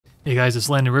Hey guys, it's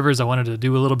Landon Rivers. I wanted to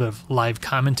do a little bit of live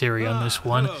commentary on this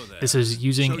one. This is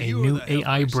using a new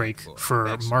AI break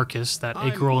for Marcus that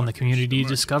Akeryl in the community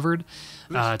discovered.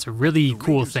 It's a really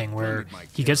cool thing where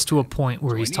he gets to a point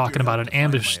where he's talking about an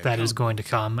ambush that is going to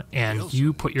come, and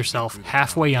you put yourself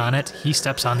halfway on it, he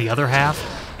steps on the other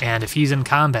half, and if he's in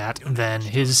combat, then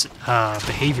his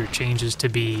behavior changes to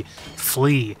be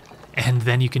flee, and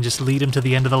then you can just lead him to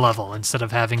the end of the level instead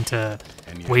of having to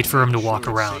wait for him to walk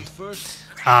around.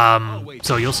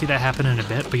 So you'll see that happen in a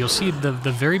bit, but you'll see the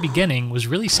very beginning was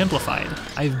really simplified.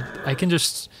 I can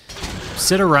just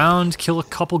sit around, kill a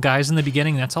couple guys in the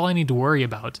beginning, that's all I need to worry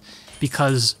about.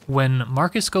 Because when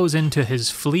Marcus goes into his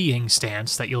fleeing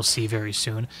stance that you'll see very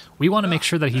soon, we want to make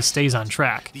sure that he stays on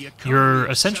track. You're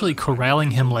essentially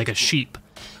corralling him like a sheep,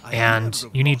 and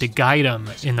you need to guide him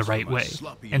in the right way.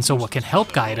 And so what can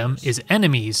help guide him is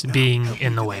enemies being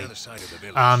in the way.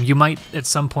 You might at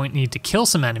some point need to kill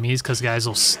some enemies because guys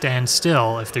will stand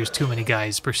still if there's too many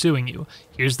guys pursuing you.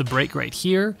 Here's the break right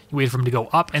here. You wait for him to go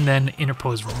up and then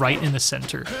interpose right in the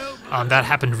center. That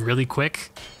happened really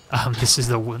quick. This is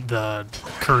the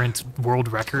current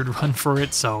world record run for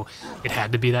it, so it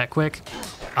had to be that quick.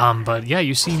 But yeah,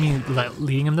 you see me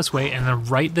leading him this way, and then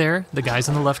right there, the guys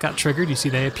on the left got triggered. You see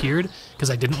they appeared, because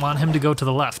I didn't want him to go to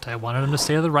the left. I wanted him to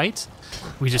stay to the right.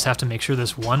 We just have to make sure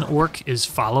this one orc is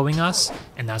following us,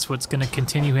 and that's what's going to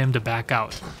continue him to back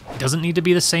out. It doesn't need to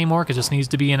be the same orc, it just needs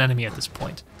to be an enemy at this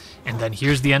point. And then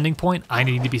here's the ending point. I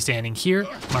need to be standing here.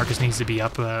 Marcus needs to be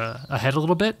up ahead a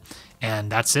little bit, and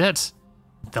that's it.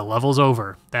 The level's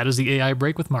over. That is the AI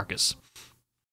break with Marcus.